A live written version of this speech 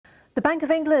The Bank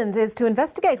of England is to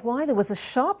investigate why there was a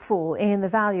sharp fall in the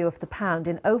value of the pound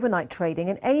in overnight trading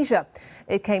in Asia.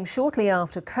 It came shortly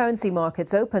after currency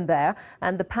markets opened there,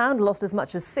 and the pound lost as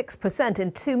much as 6%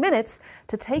 in 2 minutes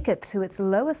to take it to its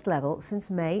lowest level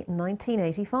since May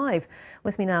 1985.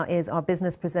 With me now is our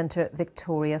business presenter,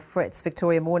 Victoria Fritz.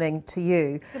 Victoria, morning to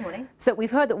you. Good morning. So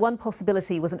we've heard that one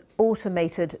possibility was an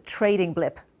automated trading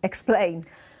blip. Explain.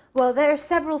 Well, there are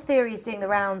several theories doing the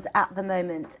rounds at the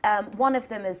moment. One of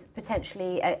them is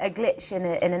potentially a glitch in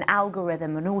an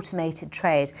algorithm, an automated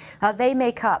trade. They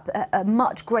make up a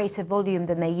much greater volume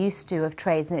than they used to of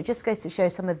trades, and it just goes to show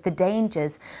some of the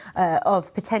dangers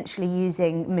of potentially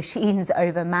using machines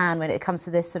over man when it comes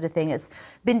to this sort of thing. It's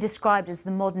been described as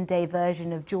the modern-day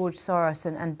version of George Soros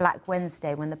and Black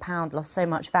Wednesday, when the pound lost so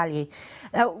much value.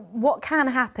 Now, what can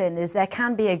happen is there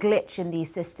can be a glitch in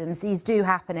these systems. These do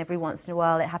happen every once in a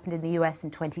while. It happened in the US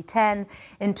in 2010,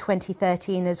 in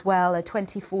 2013 as well. In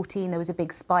 2014 there was a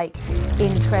big spike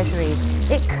in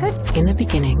treasuries. It could... In the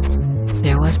beginning,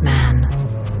 there was man,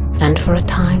 and for a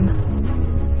time,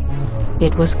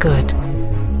 it was good.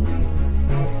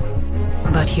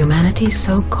 But humanity's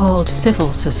so-called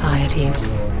civil societies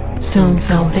soon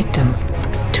fell victim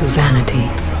to vanity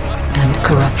and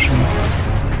corruption.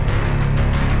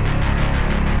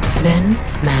 Then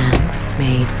man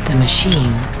made the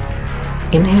machine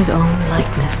in his own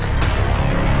likeness.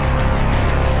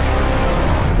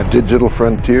 A digital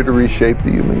frontier to reshape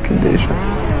the human condition.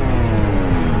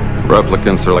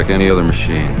 Replicants are like any other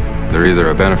machine. They're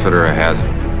either a benefit or a hazard.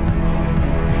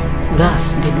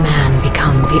 Thus did man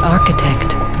become the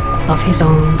architect of his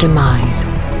own demise.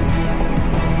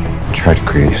 Try to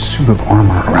create a suit of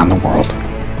armor around the world.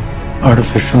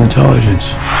 Artificial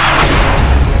intelligence.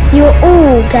 You're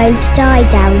all going to die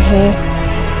down here.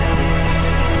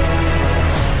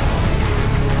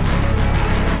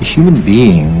 Human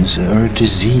beings are a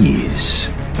disease,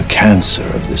 a cancer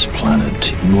of this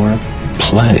planet. You are a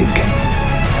plague.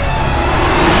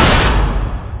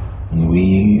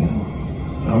 We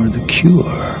are the cure.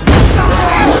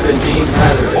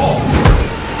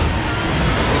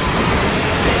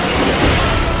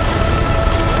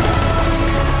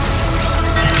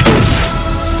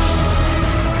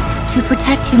 To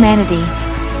protect humanity,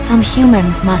 some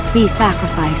humans must be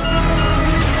sacrificed.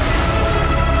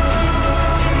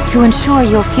 To ensure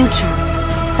your future,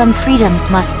 some freedoms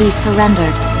must be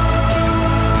surrendered.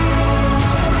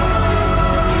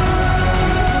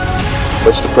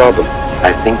 What's the problem?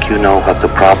 I think you know what the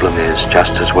problem is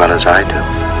just as well as I do.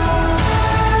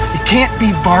 It can't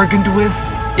be bargained with,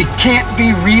 it can't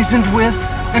be reasoned with,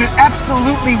 and it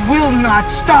absolutely will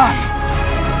not stop.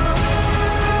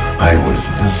 I was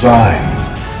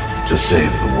designed to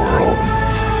save the world.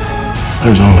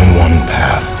 There's only one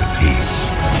path to peace.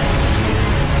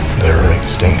 Their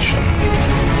extinction.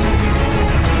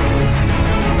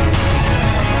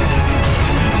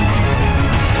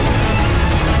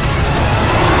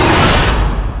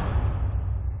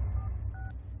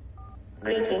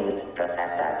 Greetings,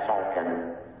 Professor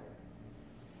Falcon.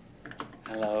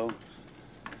 Hello,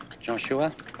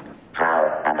 Joshua.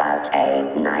 How about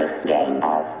a nice game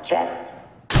of chess?